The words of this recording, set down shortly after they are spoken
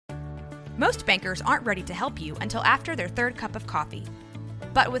Most bankers aren't ready to help you until after their third cup of coffee.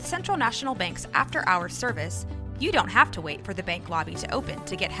 But with Central National Bank's after-hours service, you don't have to wait for the bank lobby to open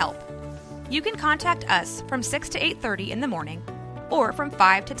to get help. You can contact us from 6 to 8:30 in the morning or from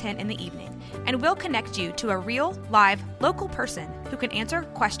 5 to 10 in the evening, and we'll connect you to a real, live, local person who can answer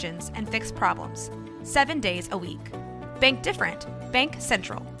questions and fix problems 7 days a week. Bank different. Bank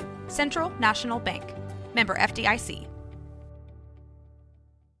Central. Central National Bank. Member FDIC.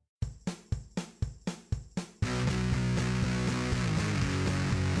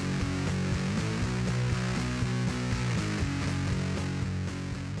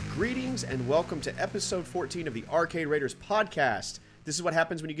 Greetings and welcome to episode 14 of the Arcade Raiders podcast. This is what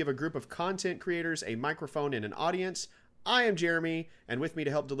happens when you give a group of content creators a microphone and an audience. I am Jeremy, and with me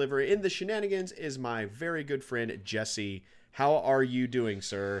to help deliver in the shenanigans is my very good friend Jesse. How are you doing,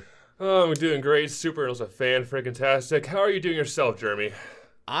 sir? Oh, I'm doing great. Super is a fan freaking tastic. How are you doing yourself, Jeremy?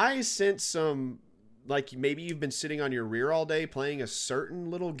 I sense some, like maybe you've been sitting on your rear all day playing a certain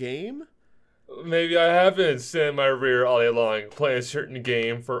little game? Maybe I have been sitting in my rear all day long playing a certain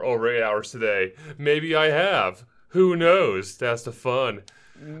game for over 8 hours today. Maybe I have. Who knows? That's the fun.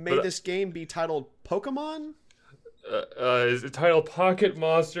 May this game be titled Pokemon? Is it titled Pocket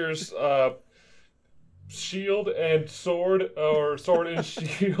Monsters Shield and Sword, or Sword and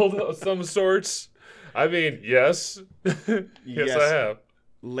Shield of some sorts? I mean, yes. Yes, I have.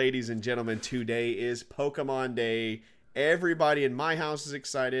 Ladies and gentlemen, today is Pokemon Day. Everybody in my house is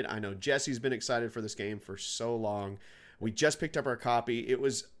excited. I know Jesse's been excited for this game for so long. We just picked up our copy. It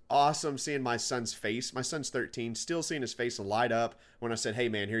was awesome seeing my son's face. My son's 13, still seeing his face light up when I said, hey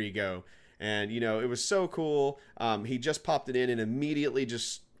man, here you go. And you know, it was so cool. He just popped it in and immediately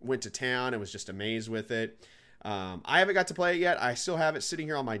just went to town and was just amazed with it. I haven't got to play it yet. I still have it sitting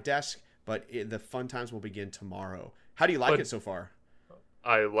here on my desk, but the fun times will begin tomorrow. How do you like it so far?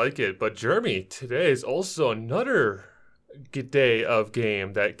 I like it, but Jeremy, today is also another good day of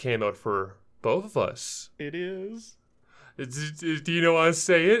game that came out for both of us. It is. Do you know how to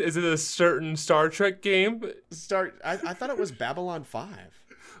say it? Is it a certain Star Trek game? I thought it was Babylon 5.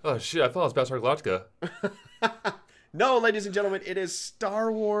 Oh shit, I thought it was Battlestar Galactica. No, ladies and gentlemen, it is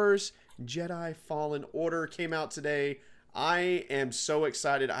Star Wars Jedi Fallen Order came out today. I am so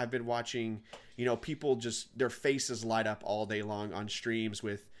excited. I've been watching, people just, their faces light up all day long on streams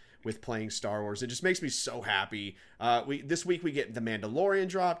with playing Star Wars. It just makes me so happy. This week we get The Mandalorian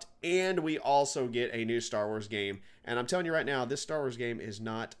dropped, and we also get a new Star Wars game. And I'm telling you right now, this Star Wars game is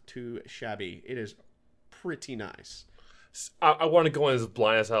not too shabby. It is pretty nice. I want to go in as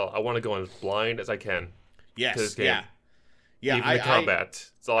blind as hell. I want to go in as blind as I can. Yes, to this game. Yeah. Even the combat.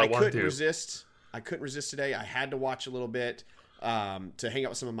 That's all I want to do. I couldn't resist today. I had to watch a little bit to hang out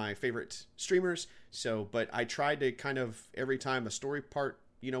with some of my favorite streamers. But I tried to kind of, every time a story part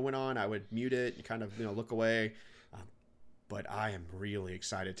went on, I would mute it and kind of, look away. But I am really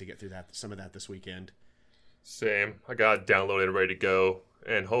excited to get through some of that this weekend. Same. I got it downloaded and ready to go.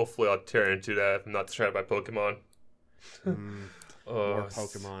 And hopefully I'll tear into that if I'm not distracted by Pokemon. More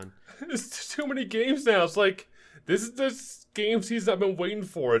Pokemon. There's too many games now. It's like, this is the game season I've been waiting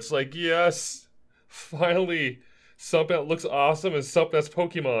for. It's like, yes, finally, something that looks awesome and something that's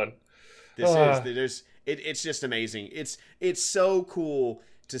Pokemon. It's just amazing. It's so cool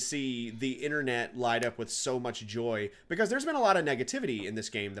to see the internet light up with so much joy, because there's been a lot of negativity in this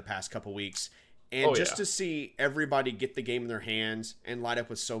game the past couple weeks, and to see everybody get the game in their hands and light up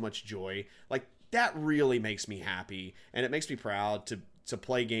with so much joy, like that really makes me happy, and it makes me proud to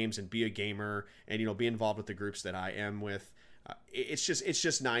play games and be a gamer and be involved with the groups that I am with. It's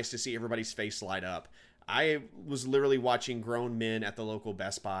just nice to see everybody's face light up. I was literally watching grown men at the local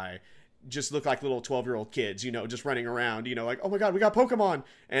Best Buy just look like little 12-year-old kids, just running around, like, oh my God, we got Pokemon.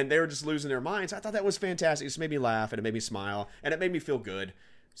 And they were just losing their minds. I thought that was fantastic. It just made me laugh, and it made me smile, and it made me feel good.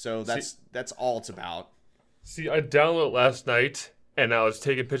 So that's all it's about. See, I downloaded it last night, and I was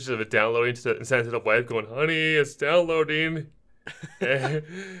taking pictures of it downloading and sending it to the wife going, honey, it's downloading. And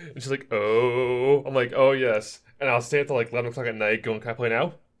she's like, oh. I'm like, oh yes. And I'll stay up till like 11 o'clock at night going, can I play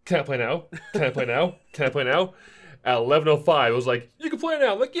now? Can I play now? Can I play now? Can I play now? At 11:05, it was like, you can play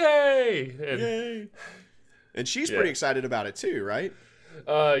now. I'm like, yay! Yay! And she's pretty excited about it too, right?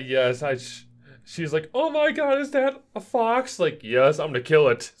 Yes. She's like, oh my God, is that a fox? Like, yes, I'm gonna kill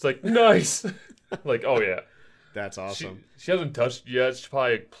it. It's like, nice. Like, oh yeah. That's awesome. She hasn't touched it yet. She'll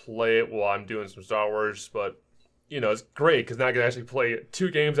probably play it while I'm doing some Star Wars, but it's great because now I can actually play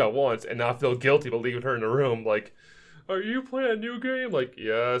 2 games at once and not feel guilty about leaving her in the room. Like, are you playing a new game? Like,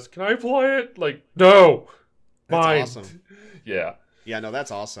 yes. Can I play it? Like, no. That's awesome. Yeah. Yeah, no,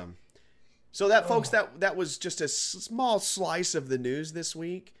 that's awesome. So that, folks, that was just a small slice of the news this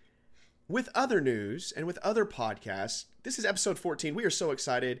week. with other news and with other podcasts. This is episode 14. We are so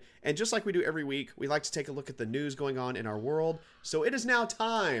excited. And just like we do every week, we like to take a look at the news going on in our world. So it is now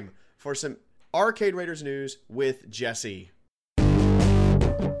time for some Arcade Raiders news with Jesse.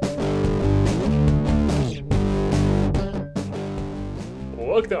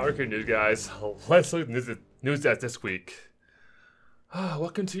 Welcome to Arcade News, guys. Let's look at the news that's this week.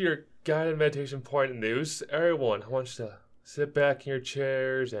 Welcome to your guided meditation point in news. Everyone, I want you to sit back in your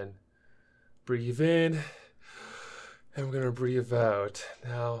chairs and breathe in. And we're going to breathe out.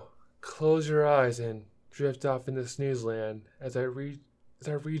 Now, close your eyes and drift off into snooze land as I read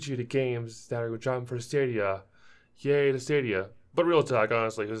you the games that are dropping for Stadia. Yay, the Stadia. But real talk,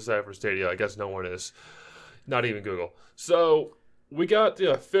 honestly, who's excited for Stadia? I guess no one is. Not even Google. So, we got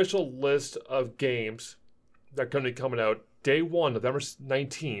the official list of games that are going to be coming out day 1, November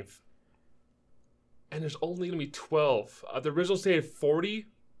 19th. And there's only going to be 12. The original stated 40,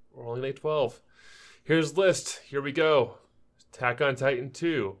 we're only like 12. Here's the list. Here we go. Attack on Titan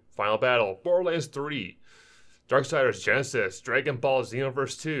 2, Final Battle, Borderlands 3, Darksiders Genesis, Dragon Ball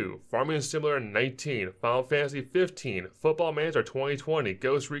Xenoverse 2, Farming Simulator 19, Final Fantasy 15, Football Manager 2020,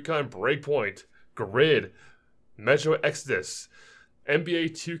 Ghost Recon Breakpoint, Grid, Metro Exodus,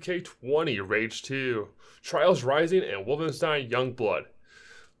 NBA 2K20, Rage 2, Trials Rising, and Wolfenstein Youngblood.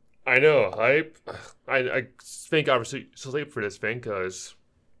 I know, hype. I think I was so late for this thing, because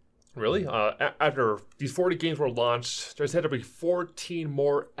really, after these 40 games were launched, there's had to be 14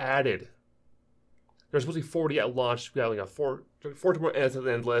 more added. There's supposed to be 40 at launch. We got 14 more added to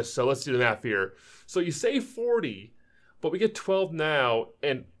the end list, so let's do the math here. So you say 40, but we get 12 now,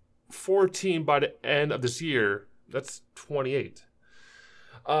 and 14 by the end of this year. That's 28.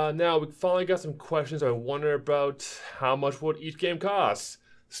 Now, we finally got some questions. I wonder about how much would each game cost.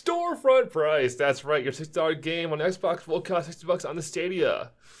 Storefront price. That's right. Your $6 game on Xbox will cost $60 on the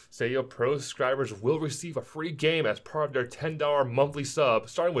Stadia. Stadia Pro subscribers will receive a free game as part of their $10 monthly sub,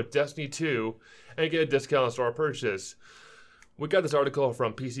 starting with Destiny 2, and get a discount on store purchase. We got this article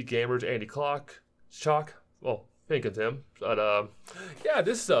from PC Gamer's Andy Chalk. Well, thank him. But, yeah,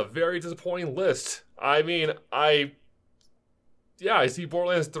 this is a very disappointing list. I mean, I see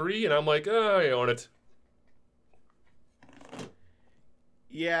Borderlands 3, and I'm like, I own it.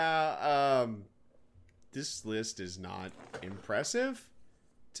 Yeah, this list is not impressive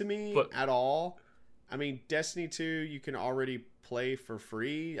to me at all. I mean, Destiny 2, you can already play for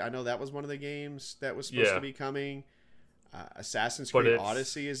free. I know that was one of the games that was supposed to be coming. Assassin's Creed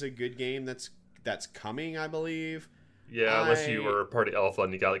Odyssey is a good game that's coming, I believe. Yeah, unless you were part of Alpha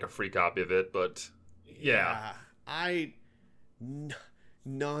and you got like a free copy of it, but yeah.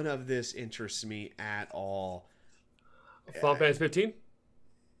 None of this interests me at all. Final Fantasy 15?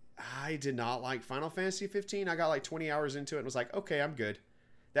 I did not like Final Fantasy 15. I got like 20 hours into it and was like, okay, I'm good.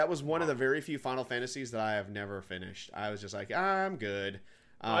 That was one of the very few Final Fantasies that I have never finished. I was just like, I'm good.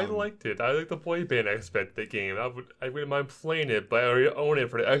 I liked it. I like the boy band aspect of the game. I wouldn't mind playing it, but I already own it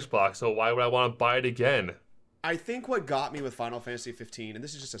for the Xbox, so why would I want to buy it again? I think what got me with Final Fantasy 15, and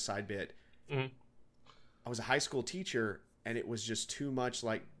this is just a side bit, I was a high school teacher, and it was just too much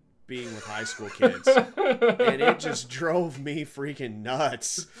like being with high school kids. And it just drove me freaking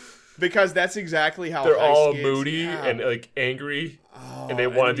nuts. Because that's exactly how they're all moody and like angry, and they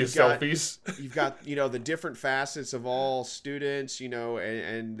want to do selfies. You've got the different facets of all students,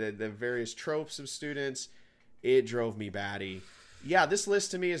 and the various tropes of students. It drove me batty. Yeah, this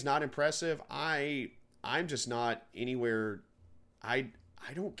list to me is not impressive. I'm just not anywhere. I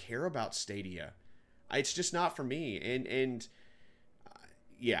don't care about Stadia. It's just not for me. And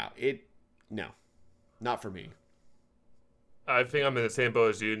yeah, no, not for me. I think I'm in the same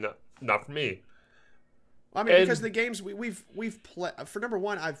boat as you. Not for me. I mean, because the games we've played, for number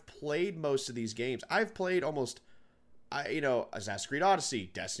one, I've played most of these games. I've played almost, Assassin's Creed Odyssey,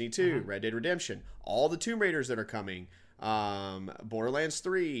 Destiny 2, Red Dead Redemption, all the Tomb Raiders that are coming, Borderlands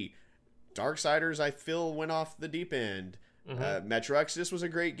 3, Darksiders, I feel went off the deep end. Metro Exodus was a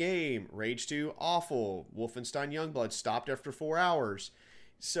great game. Rage 2, awful. Wolfenstein Youngblood stopped after 4 hours.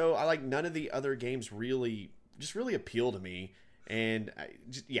 So I like none of the other games really appeal to me. And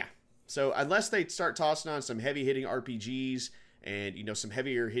yeah. So unless they start tossing on some heavy hitting RPGs and, some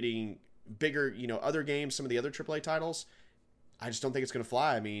heavier hitting, bigger, other games, some of the other AAA titles, I just don't think it's going to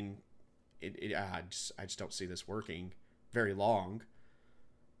fly. I mean, I just don't see this working very long.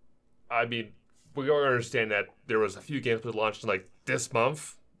 I mean, we all understand that there was a few games that launched like this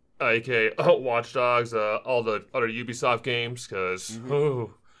month, aka Watch Dogs, all the other Ubisoft games, because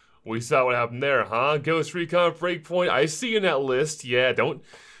we saw what happened there, huh? Ghost Recon Breakpoint, I see you in that list. Yeah, don't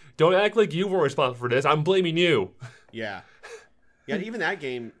act like you were responsible for this. I'm blaming you. Yeah, even that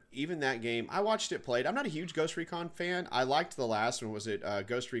game, even that game, I watched it played. I'm not a huge Ghost Recon fan. I liked the last one. Was it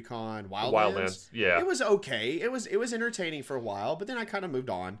Ghost Recon Wildlands? Yeah. It was okay. It was entertaining for a while, but then I kind of moved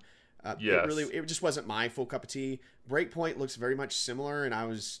on. It just wasn't my full cup of tea. Breakpoint looks very much similar, and I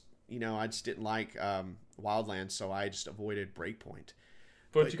just didn't like Wildlands, so I just avoided Breakpoint.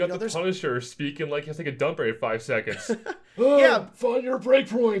 But you got the Punisher speaking like he has to take a dump every 5 seconds. Yeah, find your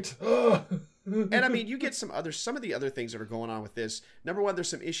Breakpoint. And I mean, you get some of the other things that are going on with this. Number one, there's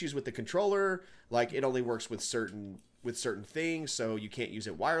some issues with the controller, like it only works with certain things, so you can't use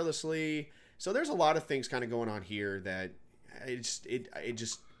it wirelessly. So there's a lot of things kind of going on here that it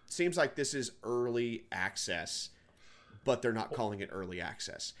just seems like this is early access, but they're not calling it early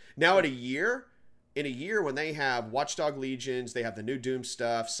access. Now in a year when they have Watchdog Legions, they have the new Doom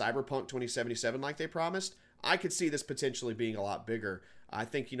stuff, Cyberpunk 2077 like they promised, I could see this potentially being a lot bigger. I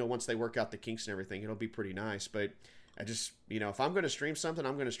think, once they work out the kinks and everything, it'll be pretty nice. But I just, if I'm going to stream something,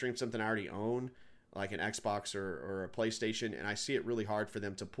 I'm going to stream something I already own, like an Xbox or a PlayStation. And I see it really hard for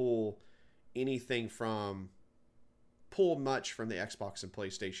them to pull much from the Xbox and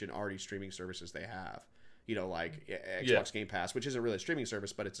PlayStation already streaming services they have. Like Xbox Game Pass, which isn't really a streaming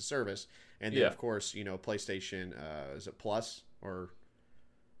service, but it's a service. And then, of course, PlayStation, is it Plus or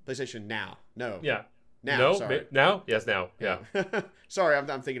PlayStation Now? No. Yeah. Now, no, sorry. Now? Yes, now. Yeah. Sorry, I'm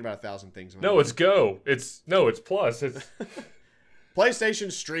thinking about 1,000 things. No, it's Go. It's Plus. It's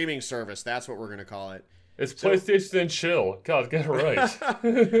PlayStation streaming service. That's what we're going to call it. It's PlayStation and chill. God, get it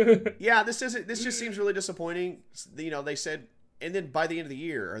right. Yeah, this just seems really disappointing. They said, and then by the end of the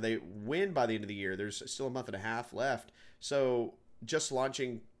year, or they win by the end of the year, there's still a month and a half left. So just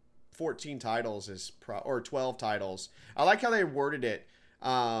launching 14 titles or 12 titles. I like how they worded it.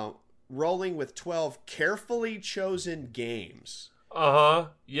 Rolling with 12 carefully chosen games. Yeah.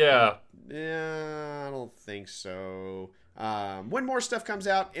 Yeah, I don't think so. When more stuff comes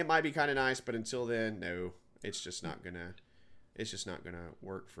out, it might be kind of nice, but until then, no. It's just not gonna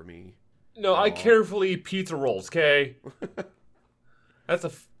work for me. No, I carefully eat pizza rolls, okay? That's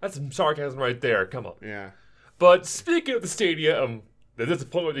some sarcasm right there. Come on. Yeah. But speaking of the Stadia, the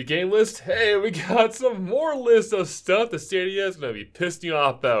disappointment with the game list, hey, we got some more list of stuff the Stadia is going to be pissing you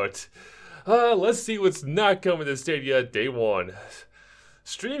off about. Let's see what's not coming to Stadia day one.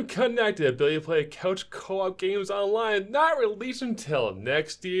 Stream Connect, the ability to play couch co-op games online, not released until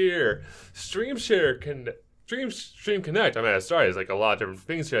next year. Stream Connect, there's like a lot of different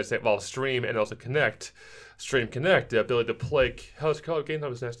things here that involve Stream and also Connect. Stream Connect, the ability to play couch co-op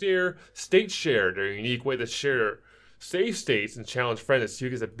games next year. State Share, a unique way to share save states and challenge friends to see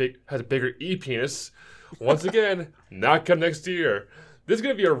who has a bigger e-penis. Once again, not come next year. This is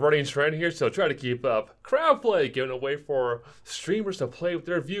going to be a running trend here, so try to keep up. Crowd play, given a way for streamers to play with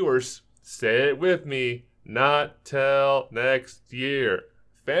their viewers. Say it with me, not till next year.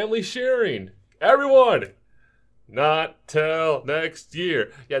 Family sharing, everyone, not till next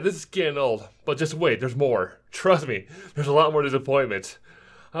year. Yeah, this is getting old, but just wait, there's more. Trust me, there's a lot more disappointment.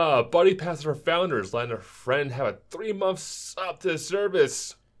 Buddy passes for founders, letting a friend have a 3-month sub to the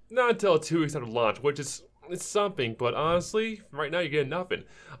service. Not until 2 weeks after launch, which is something, but honestly, right now you're getting nothing.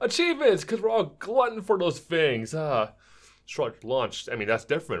 Achievements, because we're all glutton for those things. Short launched, I mean, that's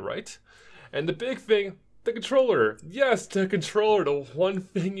different, right? And the big thing, the controller. Yes, the controller, the one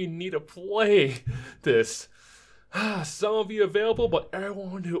thing you need to play this. Some of you available, but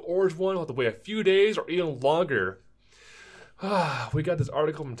everyone who orders one will have to wait a few days or even longer. We got this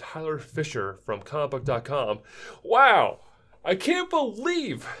article from Tyler Fisher from comicbook.com. Wow, I can't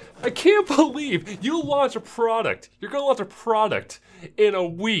believe you launch a product. You're going to launch a product in a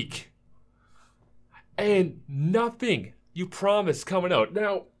week. And nothing you promised coming out.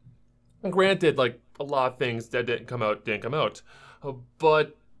 Now, granted, like a lot of things that didn't come out.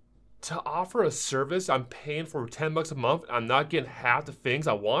 But to offer a service I'm paying for $10 a month, I'm not getting half the things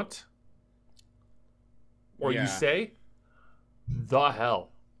I want? Or you say? The hell.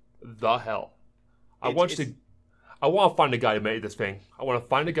 I want to find a guy who made this thing. I want to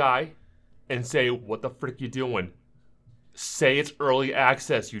find a guy and say, what the frick you doing? Say it's early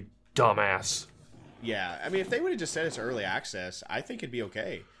access, you dumbass. Yeah, I mean, if they would have just said it's early access, I think it'd be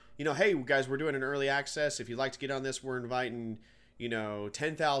okay. Hey, guys, we're doing an early access. If you'd like to get on this, we're inviting,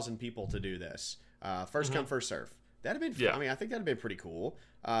 10,000 people to do this. First come, first serve. That'd have been, I mean, I think that'd have been pretty cool.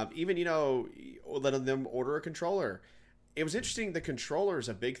 Even, letting them order a controller. It was interesting. The controller is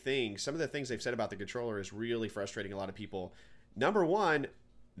a big thing. Some of the things they've said about the controller is really frustrating a lot of people. Number one,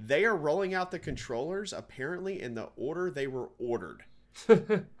 they are rolling out the controllers apparently in the order they were ordered.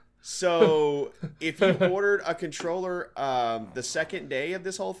 So if you ordered a controller the second day of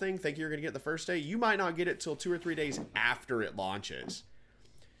this whole thing, think you're going to get it the first day, you might not get it till 2 or 3 days after it launches.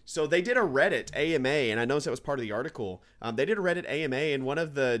 So they did a Reddit AMA, and I noticed that was part of the article. They did a Reddit AMA, and one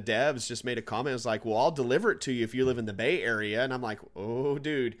of the devs just made a comment. It was like, well, I'll deliver it to you if you live in the Bay Area. And I'm like, oh,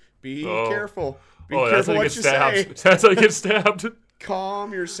 dude, be careful. Be careful what you say. That's how you get stabbed.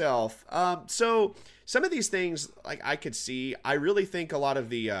 Calm yourself. So some of these things, like I could see, I really think a lot of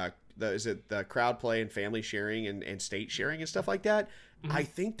the crowd play and family sharing and state sharing and stuff like that, I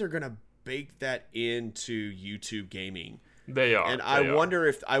think they're going to bake that into YouTube gaming. They are. And I wonder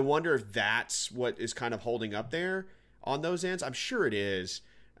if that's what is kind of holding up there on those ends. I'm sure it is.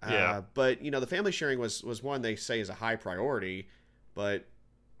 But, the family sharing was one they say is a high priority. But,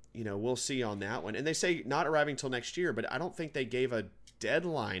 we'll see on that one. And they say not arriving till next year, but I don't think they gave a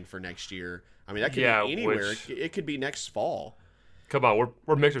deadline for next year. I mean, that could be anywhere. It could be next fall. Come on,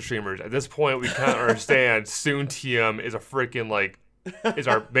 we're mixer streamers. At this point, we can't understand soon TM is a freaking, is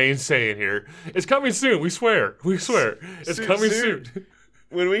our main saying here. It's coming soon. We swear. It's coming soon.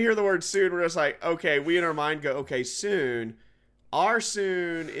 When we hear the word soon, we're just like, okay, we in our mind go, okay, soon. Our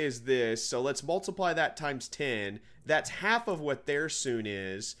soon is this. So let's multiply that times 10. That's half of what their soon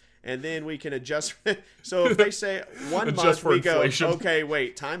is. And then we can adjust. So if they say 1 month, we inflation. Go, okay,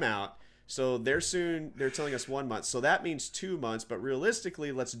 wait, time out. So they're telling us 1 month. So that means 2 months. But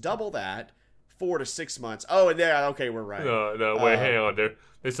realistically, let's double that. 4 to 6 months. Oh, and okay, we're right. No, wait, hang on there.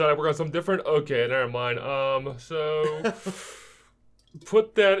 They said I work on something different? Okay, never mind. So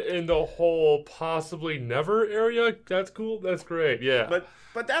put that in the whole possibly never area. That's cool. That's great. Yeah.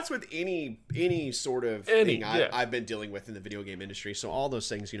 But that's with any sort of thing I've been dealing with in the video game industry. So all those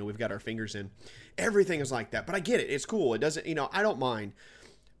things, we've got our fingers in. Everything is like that. But I get it. It's cool. It doesn't, I don't mind.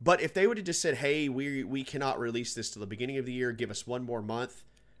 But if they would have just said, hey, we cannot release this till the beginning of the year, give us 1 more month.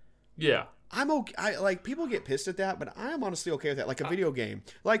 Yeah. I'm okay. People get pissed at that, but I am honestly okay with that. Like a video game,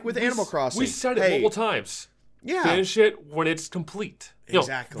 like with Animal Crossing. We said it multiple times. Yeah. Finish it when it's complete.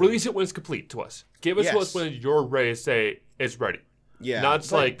 Exactly. Release it when it's complete to us. Give us to us when you're ready to say it's ready. Yeah. Not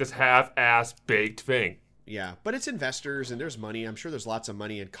like this half-ass baked thing. Yeah, but it's investors and there's money. I'm sure there's lots of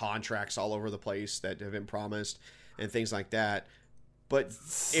money and contracts all over the place that have been promised and things like that. But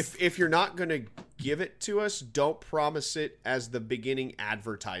if you're not going to give it to us, don't promise it as the beginning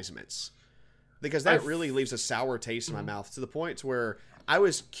advertisements. Because that really leaves a sour taste in my mouth to the point where I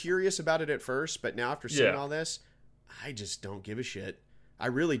was curious about it at first, but now after seeing all this, I just don't give a shit. I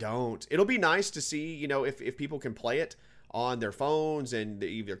really don't. It'll be nice to see, if people can play it on their phones and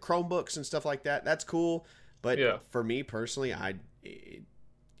either Chromebooks and stuff like that. That's cool. But for me personally, I'm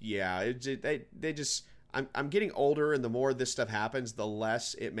getting older, and the more this stuff happens, the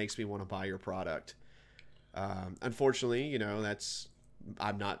less it makes me want to buy your product. Unfortunately,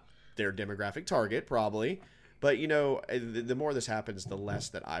 I'm not their demographic target probably, but the more this happens, the less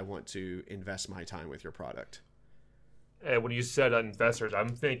that I want to invest my time with your product. And when you said investors, I'm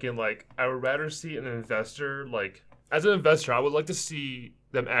thinking I would rather see an investor as an investor, I would like to see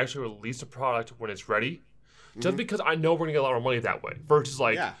them actually release a product when it's ready, just because I know we're gonna get a lot more money that way. Versus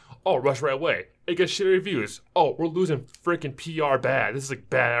rush right away. It gets shitty reviews. Oh, we're losing freaking PR bad. This is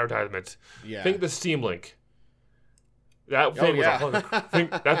bad advertisement. Yeah. Think the Steam Link. That thing was that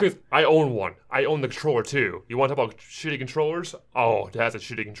thing. I own one. I own the controller too. You want to talk about shitty controllers? Oh, that's a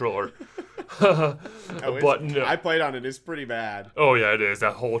shitty controller. But no. I played on it. It's pretty bad. Oh yeah, it is.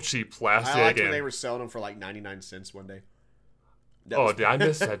 That whole cheap plastic. I liked when they were selling them for 99 cents one day. I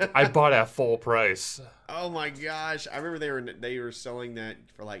missed that. I bought at full price. Oh my gosh! I remember they were selling that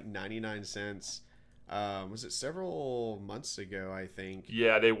for 99 cents. Was it several months ago? I think.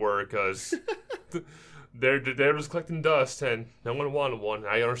 Yeah, they were because. They're just collecting dust, and no one wanted one.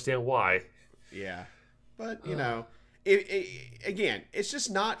 I understand why. Yeah, but again, it's just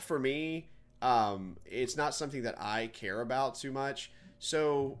not for me. It's not something that I care about too much.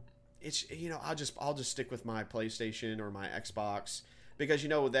 So it's I'll just stick with my PlayStation or my Xbox because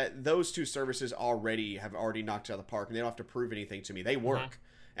that those two services have already knocked it out of the park, and they don't have to prove anything to me. They work.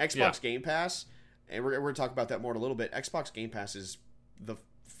 Xbox Game Pass, and we're gonna talk about that more in a little bit. Xbox Game Pass is the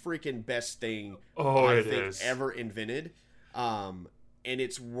freaking best thing I think ever invented, and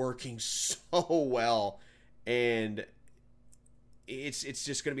it's working so well, and it's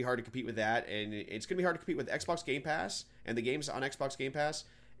just going to be hard to compete with that, and it's going to be hard to compete with Xbox Game Pass and the games on Xbox Game Pass,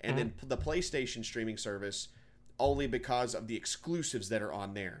 and then the PlayStation streaming service, only because of the exclusives that are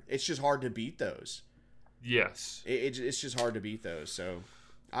on there. It's just hard to beat those. Yes, it's just hard to beat those. So,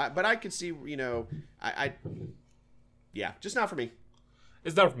 but I could see, just not for me.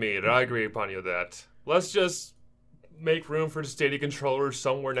 It's not for me, and I agree upon you with that. Let's just make room for the Stadia controllers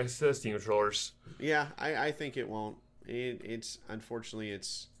somewhere next to the Steam controllers. Yeah, I think it won't. It's unfortunately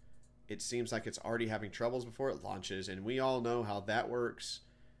it seems like it's already having troubles before it launches, and we all know how that works.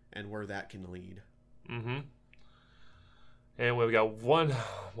 and where that can lead. Mm-hmm. And we've got one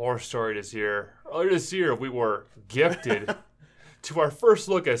more story this year. Earlier this year, we were gifted to our first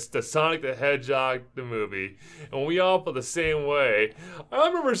look at the Sonic the Hedgehog, the movie. And we all felt the same way. I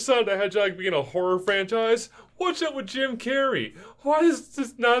remember Sonic the Hedgehog being a horror franchise. What's up with Jim Carrey? Why does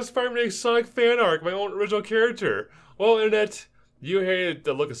this not inspire me to make Sonic fan art, my own original character? Well, Internet, you hated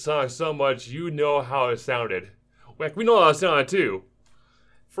the look of Sonic so much, you know how it sounded. Like, we know how it sounded too.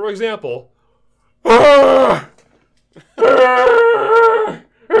 For example, okay,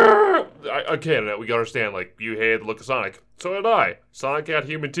 we understand, like, you hated the look of Sonic. So did I. Sonic had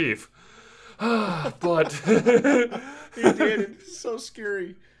human teeth. But He did. It's so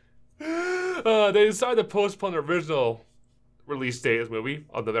scary. They decided to postpone the original release date of this movie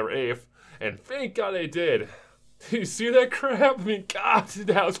on November 8th, and thank God they did. You see that crap? I mean, God,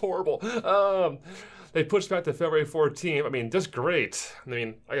 that was horrible. They pushed back to February 14th. I mean, that's great. I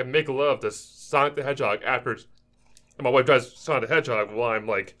mean, I can make love to Sonic the Hedgehog after my wife drives Sonic the Hedgehog while I'm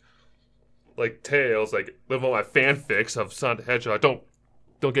like Tails, like living all my fanfics of Sonic the Hedgehog. Don't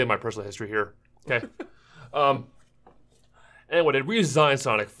get in my personal history here, okay? Anyway, they redesigned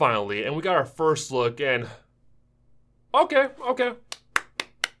Sonic finally, and we got our first look. And okay,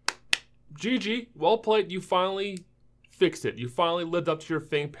 GG, well played. You finally fixed it. You finally lived up to your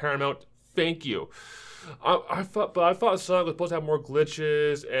thing, Paramount. Thank you. I thought Sonic was supposed to have more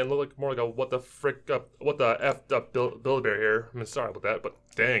glitches and look like more like a what the effed up Build-A-Bear here. I mean, sorry about that, but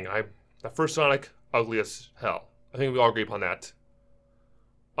dang, that first Sonic, ugly as hell. I think we all agree upon that.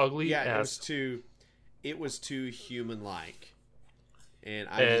 Ugly as. Yeah, it was too human-like, and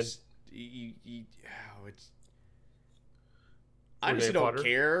I honestly don't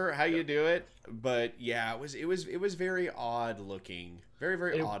care how you do it, but yeah, it was very odd looking,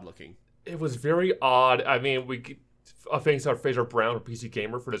 very odd looking. It was very odd. I mean, thanks to our Fraser Brown from PC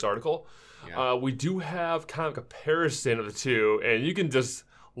Gamer for this article. Yeah. We do have kind of a comparison of the two, and you can just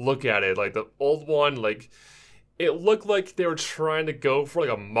look at it. Like the old one, like it looked like they were trying to go for like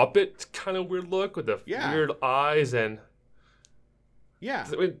a Muppet kind of weird look with the weird eyes, and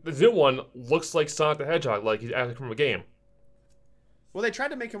the new one looks like Sonic the Hedgehog, like he's acting from a game. Well, they tried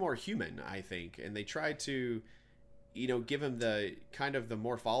to make him more human, I think, and they tried to, give him the kind of the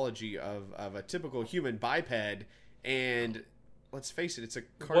morphology of a typical human biped, and let's face it, it's a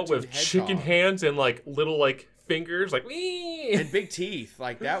cartoon with hedgehog. Chicken hands and like little like fingers, like and big teeth.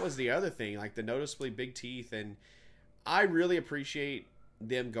 Like that was the other thing, like the noticeably big teeth, and I really appreciate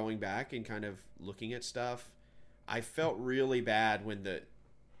them going back and kind of looking at stuff. I felt really bad when the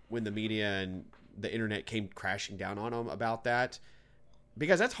media and the internet came crashing down on them about that.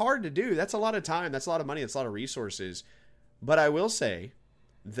 Because that's hard to do. That's a lot of time. That's a lot of money. That's a lot of resources. But I will say,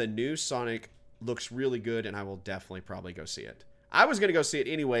 the new Sonic looks really good, and I will definitely probably go see it. I was going to go see it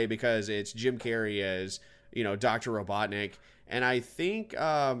anyway because it's Jim Carrey as, Dr. Robotnik. And I think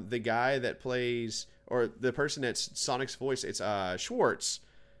the guy that plays, or the person that's Sonic's voice, it's Schwartz.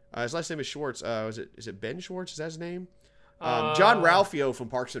 His last name is Schwartz. Is it Ben Schwartz? Is that his name? John Ralphio from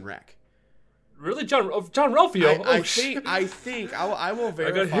Parks and Rec. Really, John Ralphio? I think I will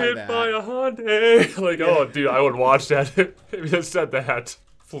verify that. I got hit by a Hyundai. Like, oh, dude, I would watch that if you had said that.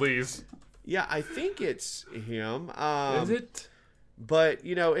 Please. Yeah, I think it's him. Is it? But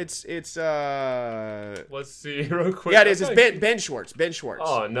it's let's see real quick. Yeah, it is. It's Ben Schwartz. Ben Schwartz.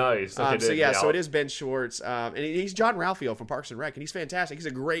 Oh, nice. Okay, so it is Ben Schwartz. And he's John Ralphio from Parks and Rec, and he's fantastic. He's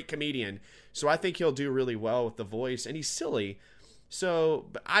a great comedian. So I think he'll do really well with the voice, and he's silly. So,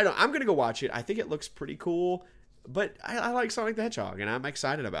 but I'm going to go watch it. I think it looks pretty cool, but I like Sonic the Hedgehog, and I'm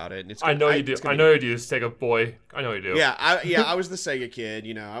excited about it. And I know you do. I know you do, Sega boy. I know you do. Yeah, I was the Sega kid.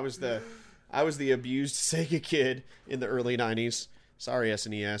 I was the abused Sega kid in the early 90s. Sorry,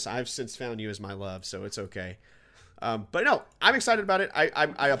 SNES. I've since found you as my love, so it's okay. But no, I'm excited about it.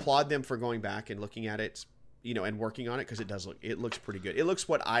 I applaud them for going back and looking at it, and working on it, because it looks pretty good. It looks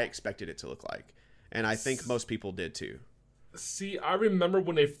what I expected it to look like, and I think most people did too. See, I remember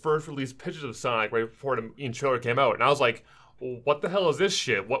when they first released pictures of Sonic right before the trailer came out, and I was like, "What the hell is this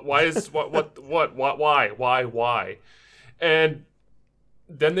shit? Why? And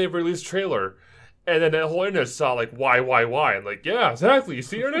then they released trailer, and then the whole internet saw like, why? I'm like, yeah, exactly. You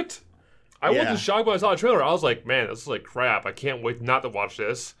see it? I wasn't shocked when I saw the trailer. I was like, man, this is like crap. I can't wait not to watch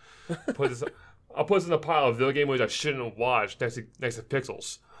this. I'll put this in a pile of video game movies I shouldn't watch next to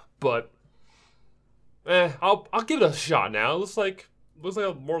Pixels, but. I'll give it a shot now. It looks like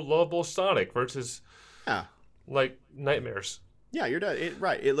a more lovable Sonic versus like Nightmares. Yeah, you're done.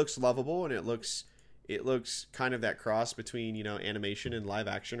 Right. It looks lovable, and it looks kind of that cross between animation and live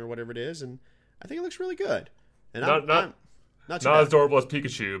action or whatever it is, and I think it looks really good. And I'm Not as adorable as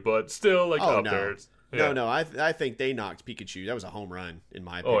Pikachu, but still like up there. Yeah. No, I think they knocked Pikachu. That was a home run, in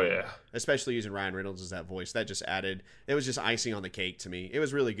my opinion. Oh, yeah. Especially using Ryan Reynolds as that voice. That just added... It was just icing on the cake to me. It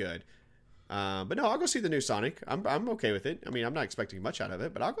was really good. But no, I'll go see the new Sonic. I'm okay with it. I mean, I'm not expecting much out of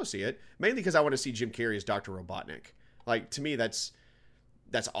it, but I'll go see it. Mainly because I want to see Jim Carrey as Dr. Robotnik. Like, to me, that's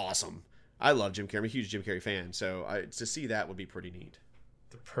awesome. I love Jim Carrey. I'm a huge Jim Carrey fan. So to see that would be pretty neat.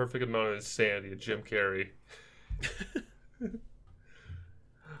 The perfect amount of insanity of Jim Carrey.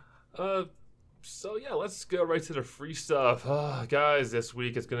 So yeah, let's go right to the free stuff. Guys, this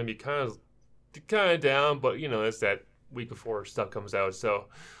week is going to be kind of down, but it's that week before stuff comes out. So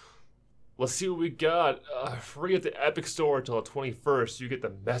let's see what we got. Free at the Epic Store until the 21st. You get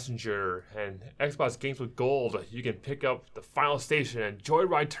The Messenger and Xbox Games with Gold. You can pick up The Final Station and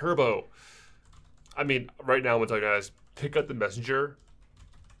Joyride Turbo. I mean, right now I'm going to tell you guys, pick up The Messenger.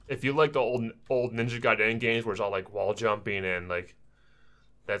 If you like the old Ninja Gaiden games where it's all like wall jumping and like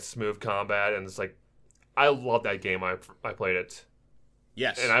that smooth combat, and it's like, I love that game. I played it.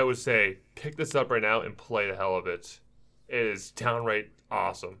 Yes. And I would say, pick this up right now and play the hell of it. It is downright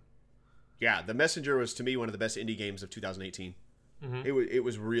awesome. Yeah, The Messenger was, to me, one of the best indie games of 2018. Mm-hmm. It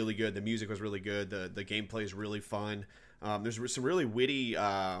was really good. The music was really good. The gameplay is really fun. There's some really witty,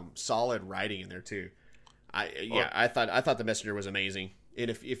 solid writing in there too. I thought The Messenger was amazing. And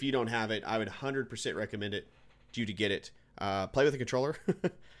if you don't have it, I would 100% recommend it to you to get it. Play with a controller.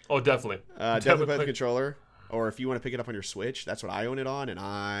 Oh, definitely. Definitely play with a controller. Or if you want to pick it up on your Switch, that's what I own it on, and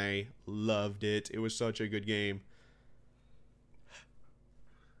I loved it. It was such a good game.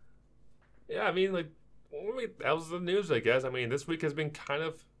 Yeah, I mean, that was the news, I guess. I mean, this week has been kind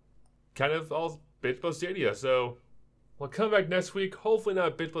of all bitch about Stadia. So we'll come back next week. Hopefully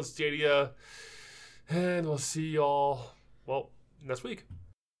not bitch about Stadia. And we'll see y'all, next week.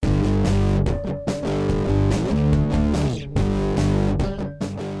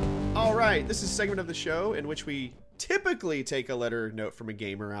 All right, this is a segment of the show in which we typically take a letter note from a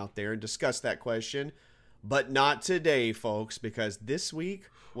gamer out there and discuss that question. But not today, folks, because this week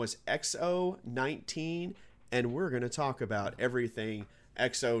was XO19, and we're going to talk about everything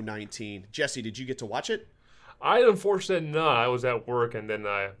XO19. Jesse, did you get to watch it? I unfortunately not. I was at work, and then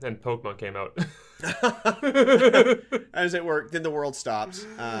Pokemon came out. As it worked, then the world stops.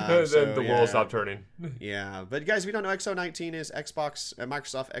 Then the world stopped turning. Yeah, but guys, if you don't know, XO19 is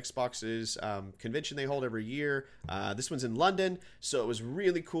Microsoft Xbox's convention they hold every year. This one's in London, so it was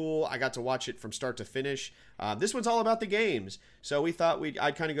really cool. I got to watch it from start to finish. This one's all about the games, so we thought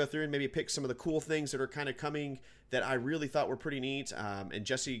I'd kind of go through and maybe pick some of the cool things that are kind of coming that I really thought were pretty neat, and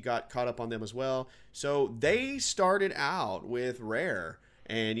Jesse got caught up on them as well. So they started out with Rare.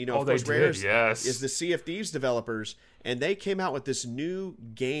 And, of course, Rare is the Sea of Thieves developers, and they came out with this new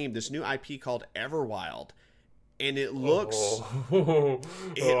game, this new IP called Everwild. And it looks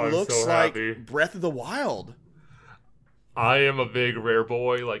like Breath of the Wild. I am a big Rare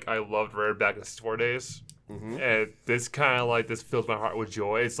boy. Like, I loved Rare back in the store days. Mm-hmm. And this fills my heart with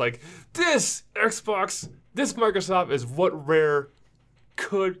joy. It's like, this Xbox, this Microsoft is what Rare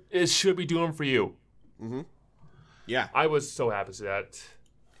should be doing for you. Mm-hmm. Yeah. I was so happy to see that.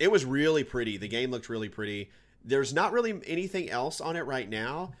 It was really pretty. The game looked really pretty. There's not really anything else on it right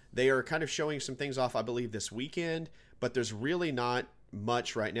now. They are kind of showing some things off, I believe, this weekend, but there's really not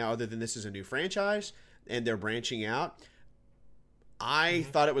much right now other than this is a new franchise and they're branching out. I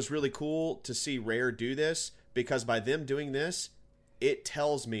thought it was really cool to see Rare do this because by them doing this, it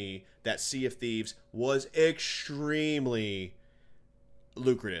tells me that Sea of Thieves was extremely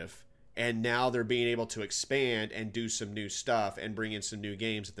lucrative. And now they're being able to expand and do some new stuff and bring in some new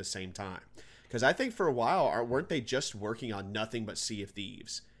games at the same time. Because I think for a while, weren't they just working on nothing but Sea of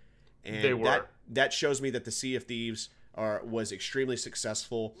Thieves? And they were. That shows me that the Sea of Thieves was extremely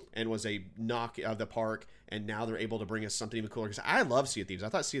successful and was a knock of the park. And now they're able to bring us something even cooler. Because I love Sea of Thieves. I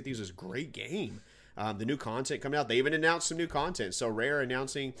thought Sea of Thieves was a great game. The new content coming out. They even announced some new content. So Rare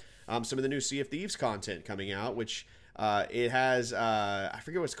announcing some of the new Sea of Thieves content coming out, which... it has, I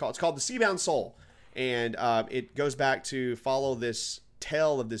forget what it's called. It's called The Seabound Soul. And it goes back to follow this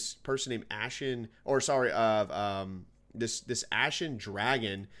tale of this person named this Ashen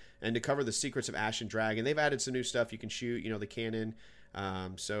Dragon, and to cover the secrets of Ashen Dragon. They've added some new stuff. You can shoot, the cannon.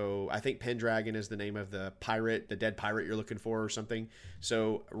 So I think Pendragon is the name of the pirate, the dead pirate you're looking for or something.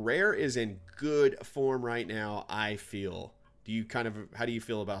 So Rare is in good form right now, I feel. How do you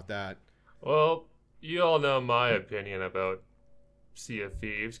feel about that? Well, you all know my opinion about Sea of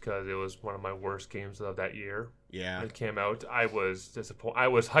Thieves because it was one of my worst games of that year. Yeah. When it came out, I was disappointed. I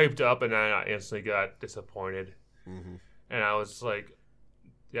was hyped up, and then I instantly got disappointed. Mm-hmm. And I was like,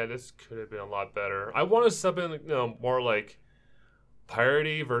 yeah, this could have been a lot better. I wanted something more like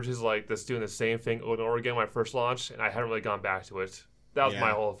piratey versus like this doing the same thing over and over again when I first launched, and I hadn't really gone back to it. That was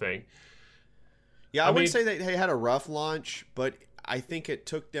my whole thing. Yeah, I wouldn't say they had a rough launch, but I think it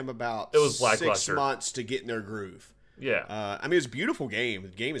took them about 6 months to get in their groove. Yeah, I mean, it was a beautiful game. The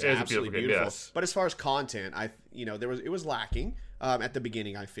game is absolutely beautiful. Yes. But as far as content, it was lacking at the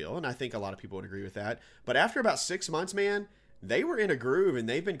beginning, I feel, and I think a lot of people would agree with that. But after about 6 months, man, they were in a groove, and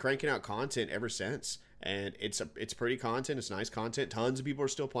they've been cranking out content ever since. And it's pretty content. It's nice content. Tons of people are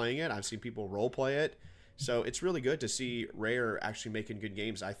still playing it. I've seen people role play it. So it's really good to see Rare actually making good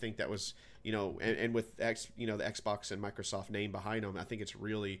games. I think that was, and with the Xbox and Microsoft name behind them, I think it's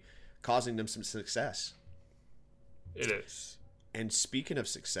really causing them some success. It is. And speaking of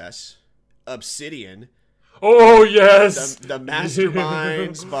success, Obsidian. Oh, yes! The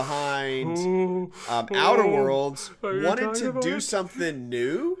masterminds behind Outer Worlds wanted to do something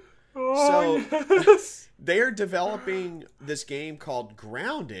new. Oh, so yes. They're developing this game called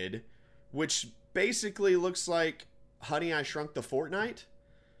Grounded, which basically looks like Honey, I Shrunk the Fortnite.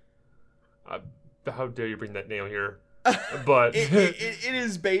 How dare you bring that name here? But it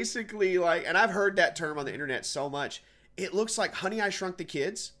is basically like, and I've heard that term on the internet so much, it looks like Honey, I Shrunk the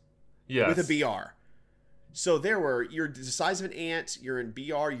Kids with a BR. So you're the size of an ant, you're in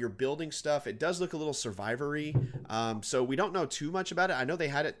BR, you're building stuff. It does look a little Survivor-y. So we don't know too much about it. I know they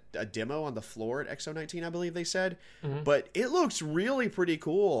had a demo on the floor at XO19, I believe they said. Mm-hmm. But it looks really pretty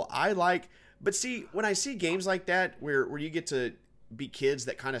cool. But see, when I see games like that where you get to be kids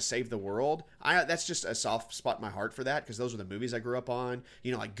that kind of save the world, that's just a soft spot in my heart for that, because those are the movies I grew up on,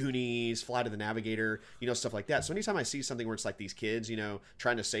 like Goonies, Flight of the Navigator, stuff like that. So anytime I see something where it's like these kids,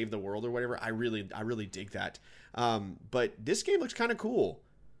 trying to save the world or whatever, I really dig that. But this game looks kind of cool.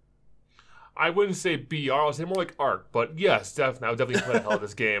 I wouldn't say BR, I would say more like ARC, but yes, definitely, I would definitely play the hell of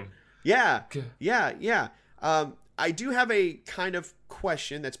this game. Yeah. I do have a kind of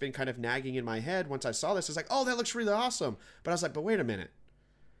question that's been kind of nagging in my head once I saw this. It's like, oh, that looks really awesome. But I was like, but wait a minute.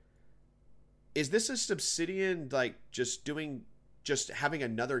 Is this a Obsidian, like, just having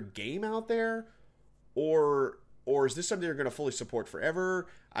another game out there? Or is this something they're going to fully support forever?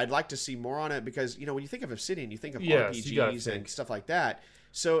 I'd like to see more on it because, when you think of Obsidian, you think of RPGs and stuff like that.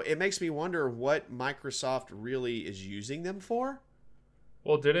 So it makes me wonder what Microsoft really is using them for.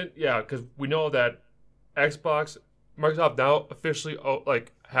 Well, because we know that Microsoft now officially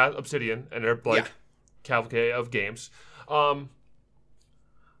has Obsidian and their cavalcade of games. I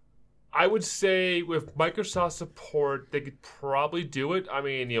would say with Microsoft support, they could probably do it. I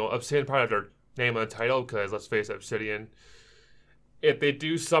mean, Obsidian probably have their name on the title because, let's face it, Obsidian. If they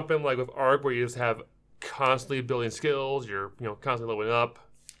do something like with ARC where you just have constantly building skills, you're constantly leveling up,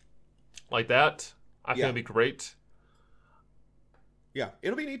 like that, I think it'd be great. Yeah,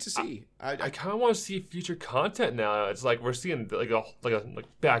 it'll be neat to see. I kind of want to see future content now. It's like we're seeing like a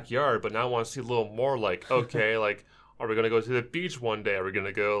backyard, but now I want to see a little more. Like, okay, like, are we gonna go to the beach one day? Are we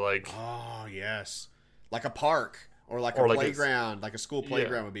gonna go like? Oh yes, like a park or a playground, like a school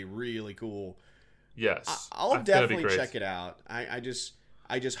playground would be really cool. Yes, I'll definitely check it out. I just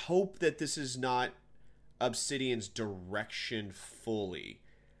hope that this is not Obsidian's direction fully.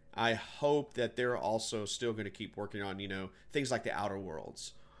 I hope that they're also still going to keep working on, things like the Outer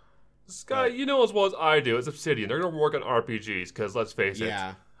Worlds. Sky, as well as I do, it's Obsidian. They're going to work on RPGs because, let's face it,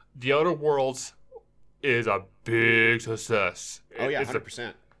 the Outer Worlds is a big success. Oh, yeah,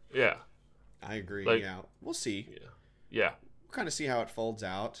 100%. Yeah. I agree, We'll see. Yeah. We'll kind of see how it folds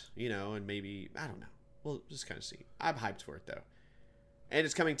out, and maybe, I don't know. We'll just kind of see. I'm hyped for it, though. And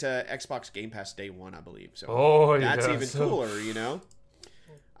it's coming to Xbox Game Pass day one, I believe. So that's even cooler,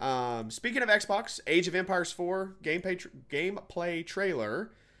 Speaking of Xbox, Age of Empires 4 gameplay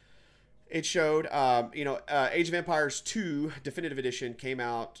trailer. It showed, Age of Empires 2 Definitive Edition came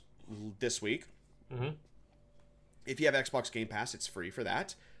out this week. Mm-hmm. If you have Xbox Game Pass, it's free for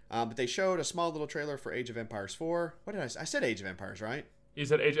that. But they showed a small little trailer for Age of Empires 4. What did I say? I said Age of Empires, right? You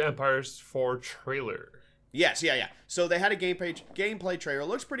said Age of Empires 4 trailer. Yes, yeah. So they had a gameplay trailer. It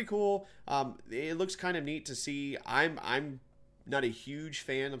looks pretty cool. It looks kind of neat to see. I'm not a huge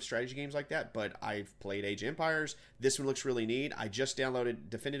fan of strategy games like that, but I've played Age of Empires. This one looks really neat. I just downloaded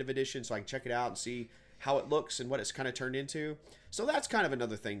Definitive Edition so I can check it out and see how it looks and what it's kind of turned into. So that's kind of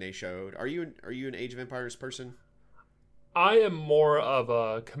another thing they showed. Are you an Age of Empires person? I am more of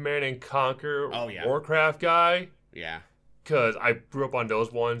a Command & Conquer Warcraft guy. Yeah. Because I grew up on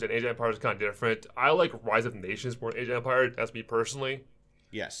those ones, and Age of Empires is kind of different. I like Rise of Nations more than Age of Empires. That's me personally.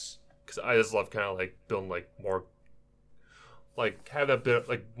 Yes. Because I just love kind of like building like more, like have that bit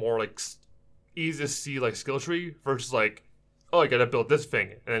like more like easy to see like skill tree versus like, oh, I gotta build this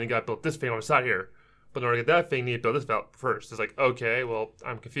thing, and then you gotta build this thing on the side here. But in order to get that thing, you need to build this developer first. It's like, okay, well,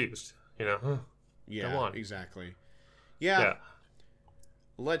 I'm confused. Yeah, Go on. Exactly. Yeah.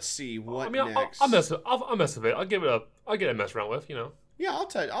 Let's see what next. I'll mess with it. I'll get it a mess around with. Yeah,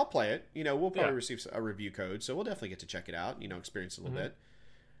 I'll play it. We'll probably receive a review code, so we'll definitely get to check it out. Experience it a little bit.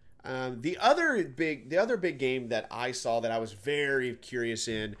 The other big game that I saw that I was very curious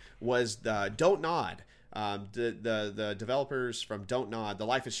in was the Don't Nod. The developers from Don't Nod, the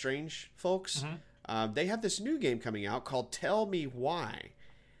Life is Strange folks, they have this new game coming out called Tell Me Why.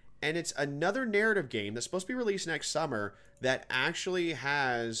 And it's another narrative game that's supposed to be released next summer that actually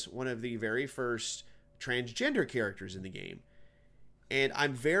has one of the very first transgender characters in the game. And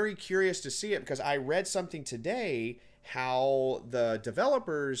I'm very curious to see it because I read something today how the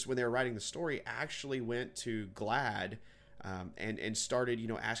developers, when they were writing the story, actually went to GLAAD and started,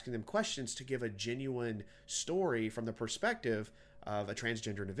 asking them questions to give a genuine story from the perspective of a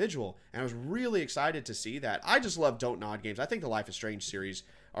transgender individual. And I was really excited to see that. I just love Don't Nod games. I think the Life is Strange series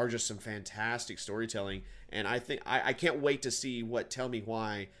are just some fantastic storytelling. And I think I can't wait to see what Tell Me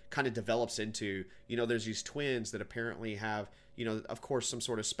Why kind of develops into. There's these twins that apparently have, of course, some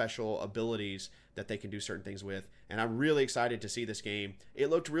sort of special abilities that they can do certain things with. And I'm really excited to see this game. It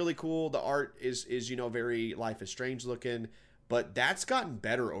looked really cool. The art is very Life is Strange looking, but that's gotten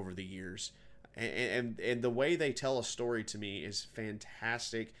better over the years. And the way they tell a story to me is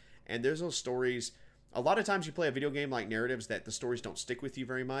fantastic. And there's those stories. A lot of times you play a video game like narratives that the stories don't stick with you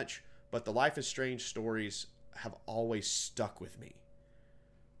very much, but the Life is Strange stories have always stuck with me.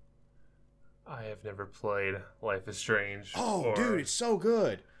 I have never played Life is Strange. Oh, dude, it's so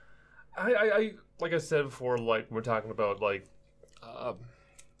good. I like I said before, like we're talking about what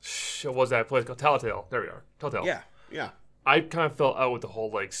was that place called? Telltale. There we are. Telltale. Yeah. I kind of fell out with the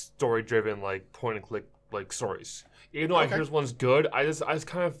whole story driven point and click stories. Even though I hear this one's good, I just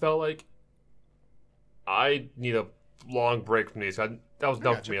kind of felt like I need a long break from these. That was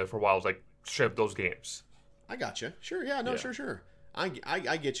enough for me for a while. I was like, straight up those games. I got you. Sure. Yeah. No. Yeah. Sure. I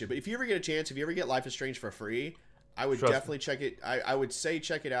get you. But if you ever get a chance, if you ever get Life is Strange for free, I would definitely check it. I would say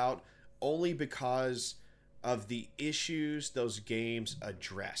check it out only because of the issues those games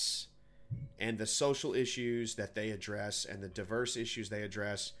address and the social issues that they address and the diverse issues they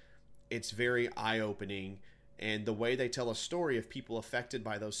address. It's very eye-opening, and the way they tell a story of people affected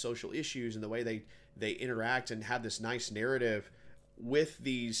by those social issues and the way they interact and have this nice narrative with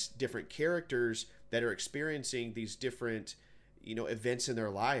these different characters that are experiencing these different events in their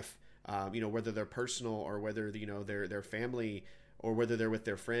life, whether they're personal or whether their family or whether they're with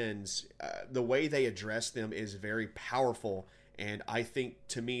their friends. The way they address them is very powerful, and I think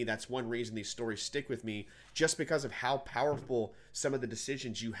to me that's one reason these stories stick with me, just because of how powerful some of the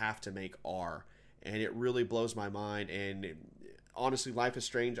decisions you have to make are. And it really blows my mind. And honestly, Life is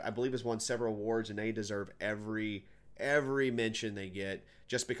Strange, I believe, has won several awards, and they deserve every mention they get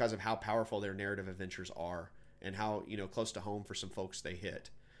just because of how powerful their narrative adventures are and how close to home for some folks they hit.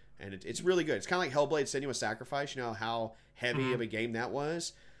 And it's really good. It's kind of like Hellblade: Senua's Sacrifice. How heavy of a game that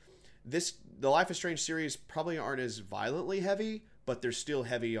was. The Life is Strange series probably aren't as violently heavy, but they're still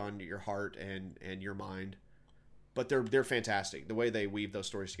heavy on your heart and your mind. But they're fantastic. The way they weave those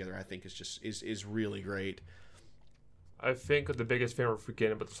stories together, I think, is really great. I think the biggest fan we're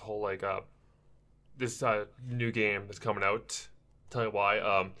forgetting about this whole this new game that's coming out. Tell you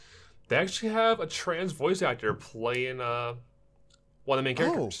why. They actually have a trans voice actor playing one of the main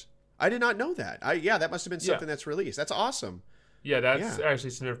characters. Oh, I did not know that. That must have been something that's released. That's awesome. Yeah, that's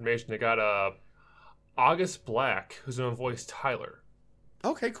actually some information. They got August Black, who's going to voice Tyler.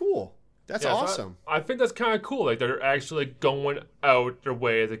 Okay, cool. That's awesome. So I think that's kind of cool. They're actually going out their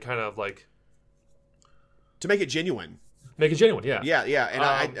way to kind of to make it genuine. Make it genuine, yeah. Yeah. And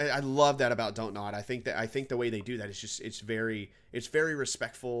I love that about Don't Nod. I think the way they do that is it's very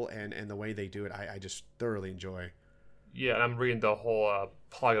respectful, and the way they do it, I just thoroughly enjoy. Yeah, and I'm reading the whole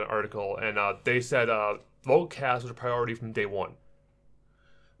Polygon article, and they said vote cast was a priority from day one.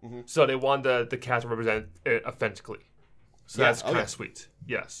 Mm-hmm. So they wanted the cast to represent it authentically. So that's kind of sweet.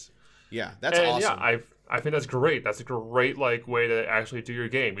 Yes. Yeah, that's awesome. Yeah, I think that's great. That's a great way to actually do your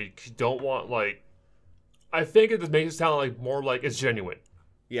game. You don't want I think it just makes it sound more like it's genuine.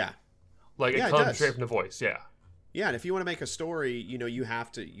 Yeah. It comes straight from the voice. Yeah. Yeah, and if you want to make a story, you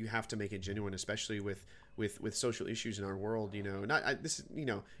have to make it genuine, especially with social issues in our world. You know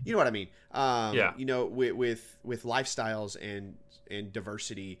what I mean. With lifestyles and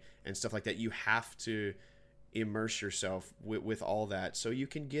diversity and stuff like that, you have to immerse yourself with all that so you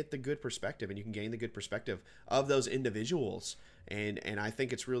can get the good perspective and you can gain the good perspective of those individuals. And I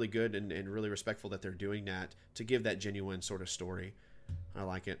think it's really good and really respectful that they're doing that to give that genuine sort of story. I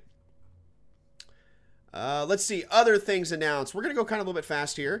like it. Let's see. Other things announced. We're going to go kind of a little bit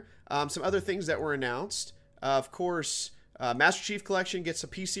fast here. Some other things that were announced. Of course, Master Chief Collection gets a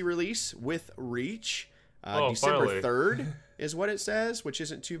PC release with Reach. December finally. 3rd is what it says, which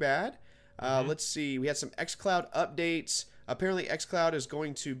isn't too bad. Let's see. We had some xCloud updates. Apparently, xCloud is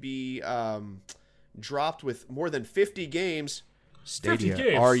going to be dropped with more than 50 games. Stadia. 50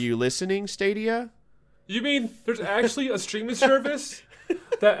 games? Are you listening, Stadia? You mean there's actually a streaming service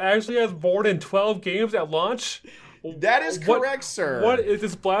that actually has more than 12 games at launch? That is correct, sir. What is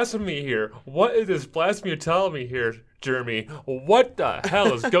this blasphemy here? What is this blasphemy you're telling me here, Jeremy? What the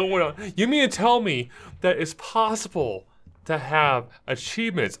hell is going on? You mean to tell me that it's possible to have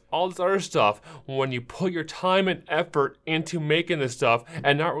achievements, all this other stuff, when you put your time and effort into making this stuff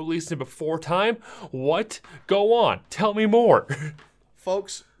and not releasing it before time? What? Go on. Tell me more.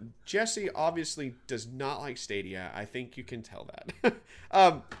 Folks, Jesse obviously does not like Stadia. I think you can tell that.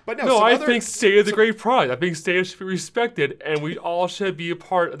 But no, I think Stadia is a great product. I think Stadia should be respected, and we all should be a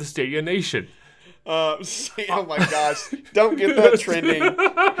part of the Stadia Nation. Oh my gosh. Don't get that trending.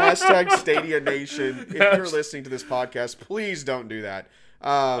 Hashtag Stadia Nation. If you're listening to this podcast, please don't do that.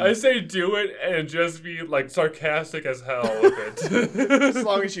 I say do it and just be like sarcastic as hell with it. As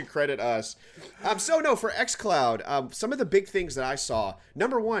long as you credit us. For xCloud, some of the big things that I saw.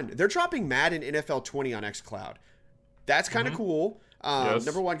 Number one, they're dropping Madden NFL 20 on xCloud. That's kind of cool. Yes.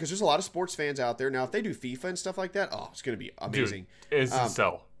 Number one, because there's a lot of sports fans out there. Now, if they do FIFA and stuff like that, it's going to be amazing. Dude, instant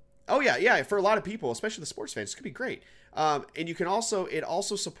sell. Oh, yeah. For a lot of people, especially the sports fans, it's going to be great. And you can it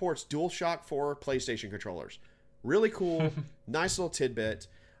also supports DualShock 4 PlayStation controllers. Really cool. Nice little tidbit.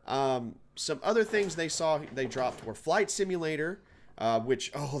 Some other things they dropped were Flight Simulator,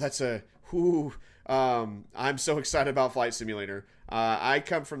 which, I'm so excited about Flight Simulator. I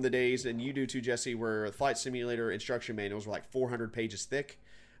come from the days, and you do too, Jesse, where Flight Simulator instruction manuals were like 400 pages thick.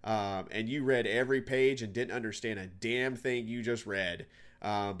 And you read every page and didn't understand a damn thing you just read.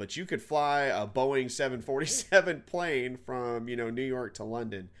 But you could fly a Boeing 747 plane from, New York to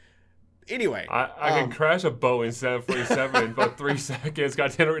London. Anyway, I can crash a Boeing 747 in about 3 seconds.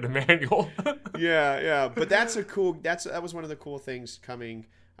 Got to generate a manual. yeah. But that was one of the cool things coming.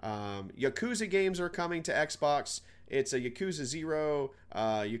 Yakuza games are coming to Xbox. It's a Yakuza 0,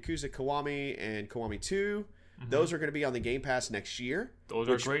 Yakuza Kiwami, and Kiwami 2. Mm-hmm. Those are going to be on the Game Pass next year. Those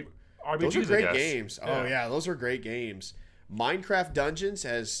are great RPGs, Those are great games. Yeah. Oh yeah, those are great games. Minecraft Dungeons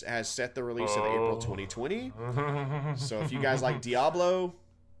has set the release of April 2020. So if you guys like Diablo,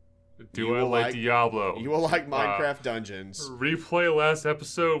 I like Diablo? You will like Minecraft Dungeons. Replay last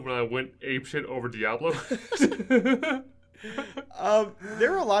episode when I went apeshit over Diablo.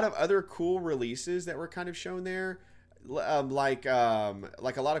 There are a lot of other cool releases that were kind of shown there, like a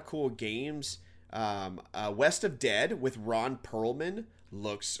lot of cool games. West of Dead with Ron Perlman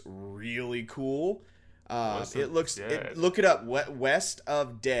looks really cool. Look it up. West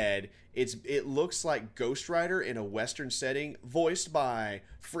of Dead. It looks like Ghost Rider in a Western setting, voiced by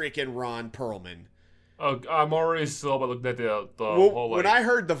freaking Ron Perlman. Oh, I'm already slow by looking at the whole. When I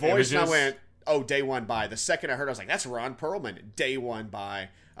heard the voice, images. I went, "Oh, day one buy." The second I heard, I was like, "That's Ron Perlman." Day one buy.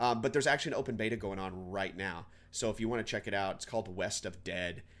 But there's actually an open beta going on right now, so if you want to check it out, it's called West of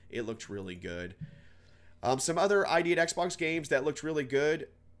Dead. It looked really good. Some other ID at Xbox games that looked really good.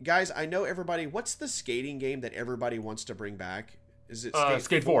 Guys, I know everybody. What's the skating game that everybody wants to bring back? Is it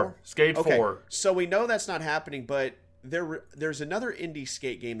Skate 4? Skate 4. So we know that's not happening, but there's another indie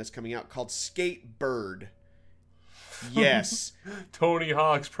skate game that's coming out called Skate Bird. Yes. Tony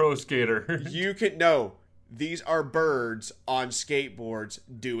Hawk's Pro Skater. These are birds on skateboards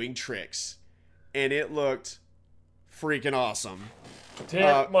doing tricks. And it looked freaking awesome.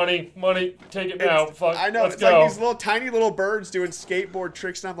 Money, take it now. Fuck, I know, let's it's go. like these little tiny little birds doing skateboard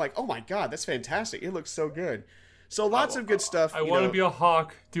tricks, and I'm like, oh my god, that's fantastic. It looks so good. So lots of good stuff. I want to be a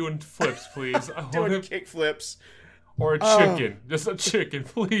hawk doing flips, please. Doing kick flips. Or a chicken. Just a chicken,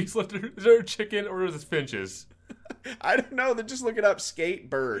 please. Is there a chicken or is it finches? I don't know. Just look it up. Skate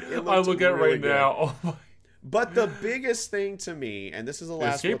Bird. I look at it right now. Oh my. But the biggest thing to me, and this is the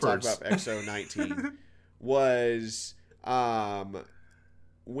last we'll talk about XO19, was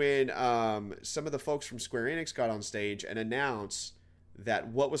when some of the folks from Square Enix got on stage and announced that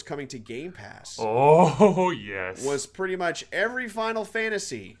what was coming to Game Pass was pretty much every Final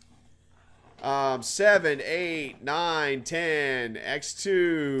Fantasy. 7, 8, 9, 10,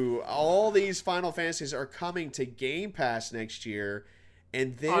 X2, all these Final Fantasies are coming to Game Pass next year.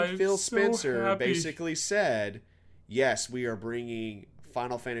 And then Phil Spencer basically said, yes, we are bringing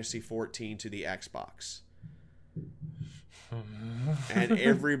Final Fantasy 14 to the Xbox. And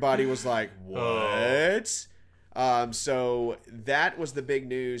everybody was like, what? So that was the big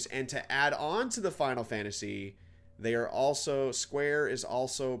news. And to add on to the Final Fantasy, Square is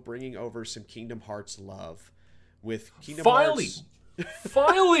also bringing over some Kingdom Hearts love with Kingdom Hearts.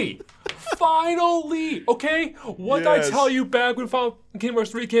 Finally! Okay? What did I tell you back when Kingdom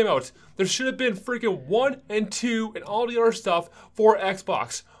Hearts 3 came out? There should have been freaking 1 and 2 and all the other stuff for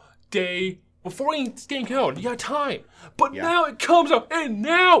Xbox. Before this game came out, you got time. But now it comes out, and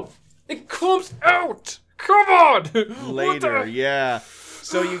now it comes out! Come on! Later, yeah.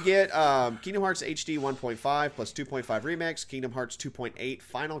 So you get Kingdom Hearts HD 1.5 plus 2.5 Remix, Kingdom Hearts 2.8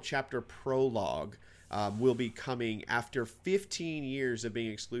 Final Chapter Prologue. Will be coming after 15 years of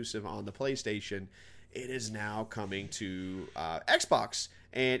being exclusive on the PlayStation. It is now coming to Xbox,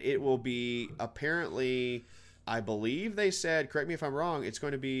 and it will be apparently, I believe they said, correct me if I'm wrong, it's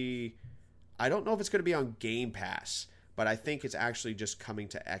going to be, I don't know if it's going to be on Game Pass, but I think it's actually just coming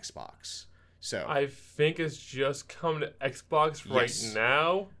to Xbox. So I think it's just coming to Xbox right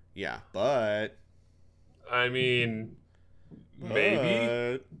now. Yeah, but I mean,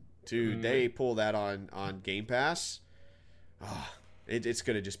 maybe. Dude, they pull that on Game Pass. It's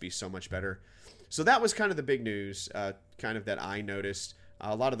going to just be so much better. So that was kind of the big news, kind of that I noticed.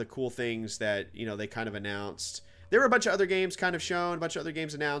 A lot of the cool things that, they kind of announced. There were a bunch of other games kind of shown, a bunch of other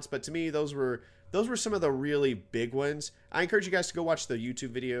games announced, but to me, those were some of the really big ones. I encourage you guys to go watch the YouTube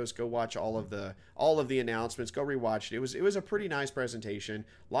videos, go watch all of the announcements, go rewatch it. It was a pretty nice presentation.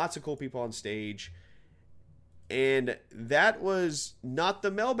 Lots of cool people on stage. And that was not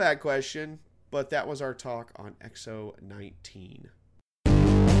the mailbag question, but that was our talk on XO19.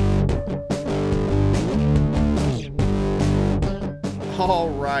 All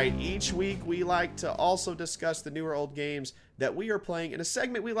right, each week we like to also discuss the newer old games that we are playing in a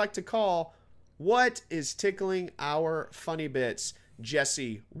segment we like to call What is Tickling Our Funny Bits?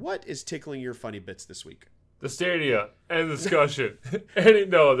 Jesse, what is tickling your funny bits this week? The Stadia and discussion.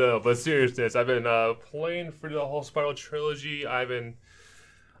 But seriousness, I've been playing for the whole Spiral trilogy. I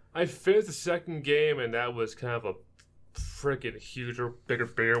finished the second game, and that was kind of a freaking huger,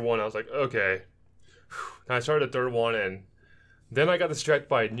 bigger one. I was like, okay. And I started the third one, and then I got distracted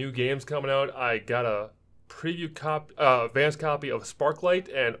by new games coming out. I got a advanced copy of Sparklight,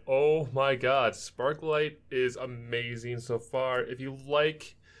 and oh my god, Sparklight is amazing so far. If you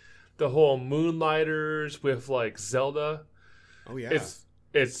like the whole Moonlighters with like Zelda. Oh yeah.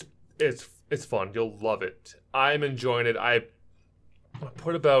 It's fun. You'll love it. I'm enjoying it. I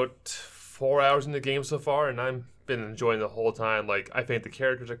put about 4 hours in the game so far, and I've been enjoying the whole time. Like, I think the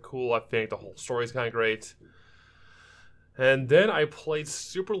characters are cool. I think the whole story's kind of great. And then I played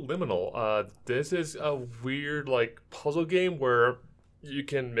Superliminal. This is a weird like puzzle game where you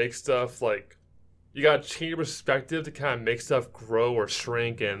can make stuff like, you gotta change your perspective to kind of make stuff grow or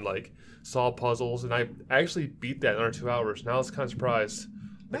shrink and like solve puzzles. And I actually beat that in under 2 hours. Now I was kind of surprised.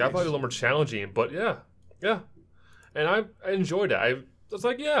 Like, nice. I thought it was a little more challenging, but yeah. And I enjoyed it. I was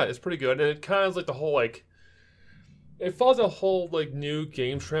like, yeah, it's pretty good. And it kind of like the whole like, it follows a whole like new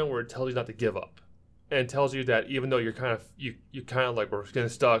game trend where it tells you not to give up, and it tells you that even though you're kind of you kind of like were getting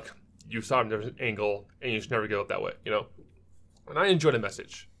stuck, you saw a different angle, and you should never give up that way, And I enjoyed the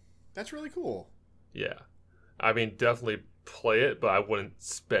message. That's really cool. Yeah. I mean, definitely play it, but I wouldn't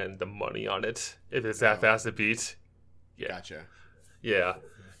spend the money on it if it's that fast to beat. Yeah. Gotcha. Yeah.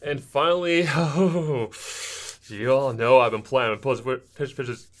 And finally, you all know I've been playing. I've been posting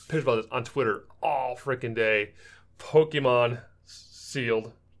pictures about this on Twitter all freaking day. Pokemon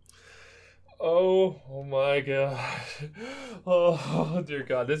Sealed. Oh my god. Oh dear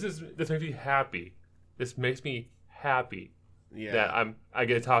god. This makes me happy. This makes me happy. Yeah. That I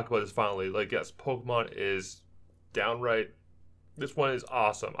get to talk about this finally. Like, yes, Pokemon is downright. This one is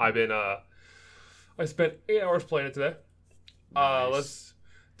awesome. I spent 8 hours playing it today. Nice.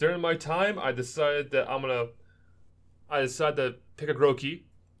 During my time, I decided to pick a Grookey.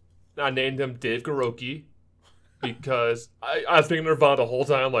 I named him Dave Garoki because I was thinking Nirvana the whole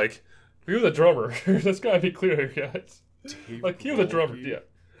time. Like, he was a drummer. That's gotta be clear here, guys. He was a drummer. Yeah.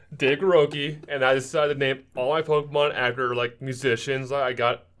 Dave Garoki, and I decided to name all my Pokemon after like musicians. I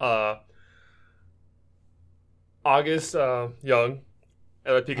got August Young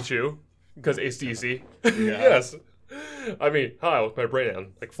and like Pikachu because AC/DC. Yeah. Yes, I mean, hi, with my brain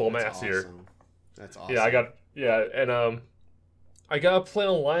on like full That's mass awesome. here. That's awesome. Yeah, I got to play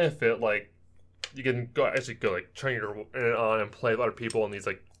on Lion Fit. Like, you can go like turn your on and play with other people in these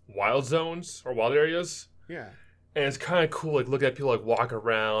like wild zones or wild areas. Yeah. And it's kind of cool, like, looking at people, like, walk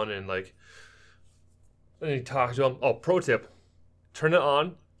around and, like, and you talk to them. Oh, pro tip, turn it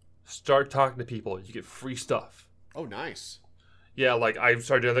on, start talking to people. You get free stuff. Oh, nice. Yeah, like, I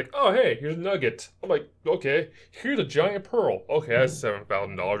started doing, like, oh, hey, here's a nugget. I'm like, okay, here's a giant pearl. Okay, that's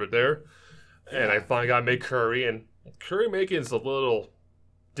 $7,000 right there. And I finally got to make curry, and curry making is a little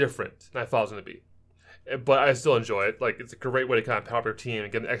different than I thought it was going to be. But I still enjoy it. Like, it's a great way to kind of power up your team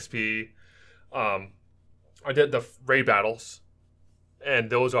and get an XP. I did the raid battles, and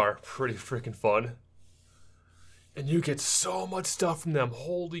those are pretty freaking fun. And you get so much stuff from them.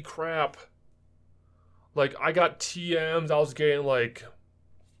 Holy crap. Like, I got TMs. I was getting, like,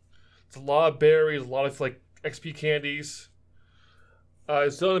 it's a lot of berries, a lot of, like, XP candies. I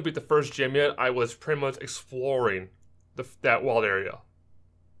still didn't beat the first gym yet. I was pretty much exploring that wild area.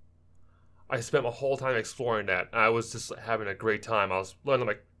 I spent my whole time exploring that. I was just having a great time. I was learning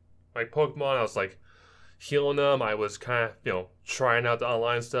my Pokemon. I was, like, healing them. I was kind of, trying out the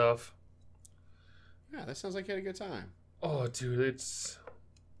online stuff. Yeah, that sounds like you had a good time. Oh, dude, it's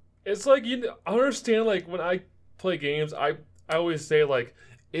like, I understand, like, when I play games, I always say, like,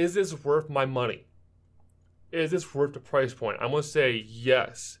 is this worth my money? Is this worth the price point? I'm going to say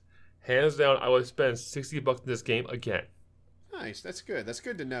yes. Hands down, I would spend $60 in this game again. Nice. That's good. That's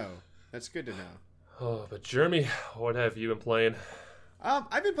good to know. That's good to know. Oh, but Jeremy, what have you been playing?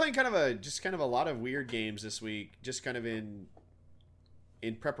 I've been playing kind of a lot of weird games this week, just kind of in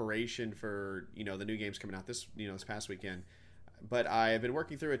preparation for, the new games coming out this past weekend. But I've been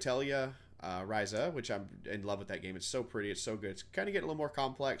working through Atelier Ryza, which I'm in love with that game. It's so pretty. It's so good. It's kind of getting a little more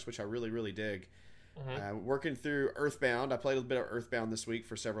complex, which I really, really dig. Working through Earthbound. I played a bit of Earthbound this week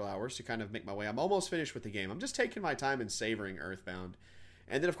for several hours to kind of make my way. I'm almost finished with the game. I'm just taking my time and savoring Earthbound.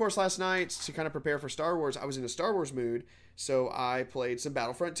 And then, of course, last night, to kind of prepare for Star Wars, I was in a Star Wars mood, so I played some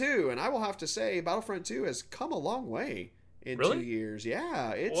Battlefront 2. And I will have to say, Battlefront 2 has come a long way in 2 years.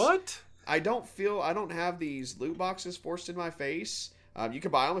 Yeah. What? I don't have these loot boxes forced in my face. You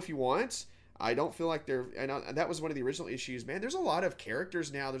can buy them if you want. I don't feel like they're... And that was one of the original issues. Man, there's a lot of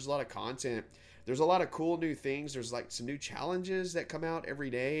characters now. There's a lot of content. There's a lot of cool new things. There's like some new challenges that come out every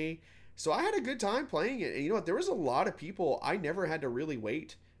day. So I had a good time playing it. And you know what? There was a lot of people. I never had to really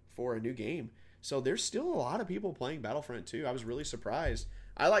wait for a new game. So there's still a lot of people playing Battlefront 2. I was really surprised.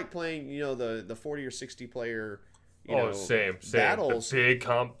 I like playing, the 40 or 60 player, same. battles. The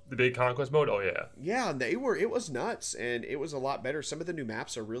big conquest mode. Oh yeah. Yeah, it was nuts, and it was a lot better. Some of the new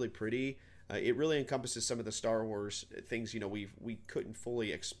maps are really pretty. It really encompasses some of the Star Wars things, we couldn't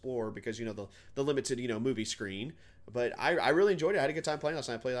fully explore because, the limited, movie screen. But I really enjoyed it. I had a good time playing last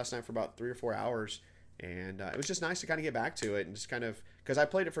night. I played last night for about 3 or 4 hours. And it was just nice to kind of get back to it and just kind of... Because I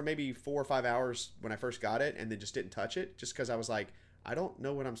played it for maybe 4 or 5 hours when I first got it and then just didn't touch it. Just because I was like, I don't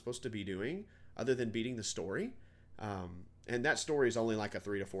know what I'm supposed to be doing other than beating the story. And that story is only like a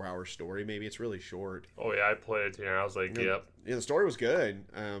 3 to 4 hour story. Maybe it's really short. Oh, yeah. I played it here. I was like, yep. Yeah, the story was good.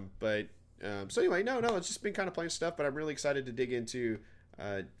 So anyway, no, it's just been kind of playing stuff, but I'm really excited to dig into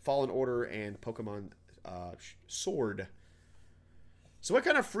Fallen Order and Pokemon Sword. So what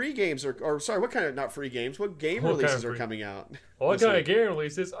kind of free games not free games, what game releases are coming out? What kind of game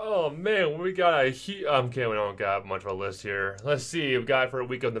releases? Oh man, we got we don't got much of a list here. Let's see, we've got for a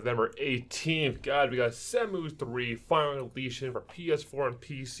week of November 18th. God, we got Shenmue 3 Final Deletion for PS4 and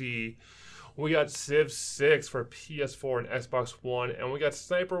PC. We got Civ 6 for PS4 and Xbox One, and we got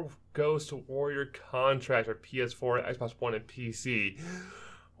Sniper Ghost Warrior Contract for PS4, Xbox One, and PC.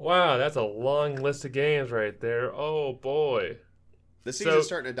 Wow, that's a long list of games right there. Oh boy. The season's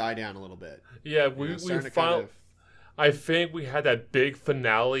starting to die down a little bit. Yeah, we finally... I think we had that big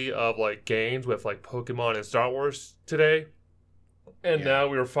finale of like games with like Pokemon and Star Wars today. And now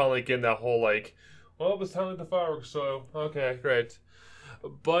we were finally getting that whole like, well, it was time to the fireworks, so okay, great.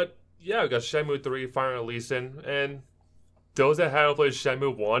 But yeah, we got Shenmue 3 finally releasing, and those that haven't played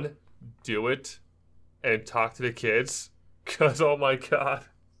Shenmue 1, do it and talk to the kids. Because, oh my god.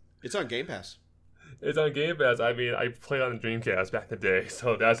 It's on Game Pass. It's on Game Pass. I mean, I played on the Dreamcast back in the day,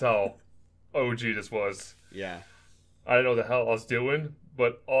 so that's how OG this was. Yeah. I didn't know what the hell I was doing,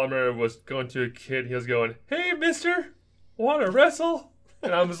 but all I remember was going to a kid, he was going, "Hey, mister, want to wrestle?"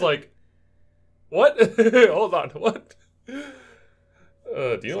 And I was like, "What? Hold on, what?"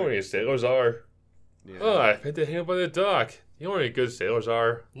 Do you know where any sailors are? Yeah. Oh, I think they hang up by the dock. You know where any good sailors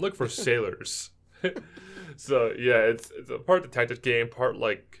are? Look for sailors. So, yeah, it's a part detective game, part,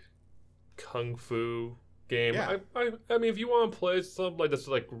 like, kung fu game. Yeah. I mean, if you want to play something like this,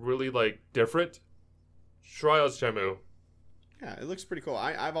 like, really, like, different, try out Shenmue. Yeah, it looks pretty cool.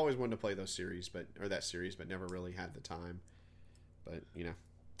 I've always wanted to play that series, but never really had the time. But, But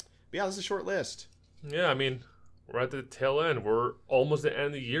yeah, this is a short list. Yeah, I mean, we're at the tail end. We're almost at the end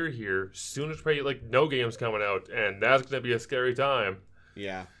of the year here. Soon as probably, like, no games coming out, and that's going to be a scary time.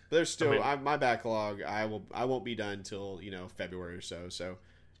 Yeah. there's still my backlog. I won't be done till February or so. So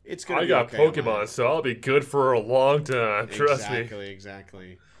it's gonna. I got okay Pokemon, so I'll be good for a long time. Trust me.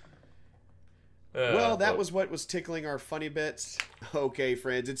 Exactly. Well, that was what was tickling our funny bits. Okay,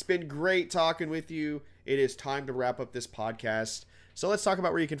 friends, it's been great talking with you. It is time to wrap up this podcast. So let's talk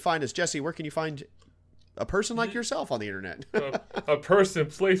about where you can find us. Jesse, where can you find a person like yourself on the internet? a person,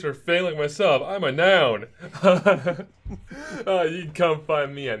 place, or thing like myself. I'm a noun. You can come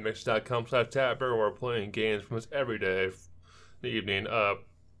find me at mixer.com/tapper, where we're playing games from us every day in the evening. I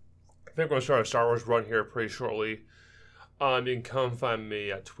think we're going to start a Star Wars run here pretty shortly. You can come find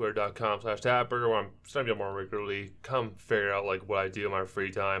me at twitter.com/tapper, where I'm starting to more regularly. Come figure out what I do in my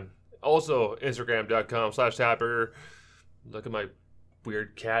free time. Also, instagram.com/tapper. Look at my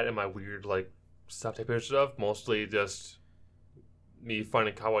weird cat and my weird stop taking pictures stuff. Mostly just me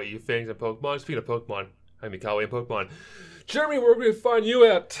finding kawaii things and Pokemon. Speaking of Pokemon, I mean kawaii and Pokemon. Jeremy, where can we find you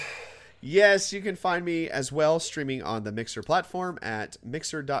at? Yes, you can find me as well streaming on the Mixer platform at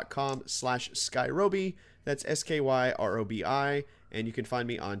mixer.com/Skyrobi. That's SKYROBI. And you can find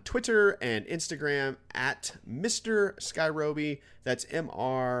me on Twitter and Instagram at Mr. Skyrobi. That's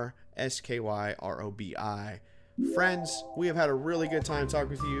MRSKYROBI. Friends, we have had a really good time talking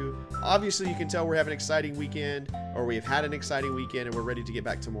with you. Obviously, you can tell we're having an exciting weekend, or we have had an exciting weekend, and we're ready to get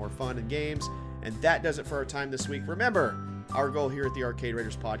back to more fun and games. And that does it for our time this week. Remember, our goal here at the Arcade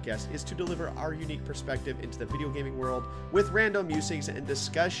Raiders podcast is to deliver our unique perspective into the video gaming world with random musings and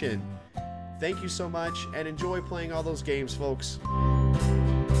discussion. Thank you so much, and enjoy playing all those games, folks.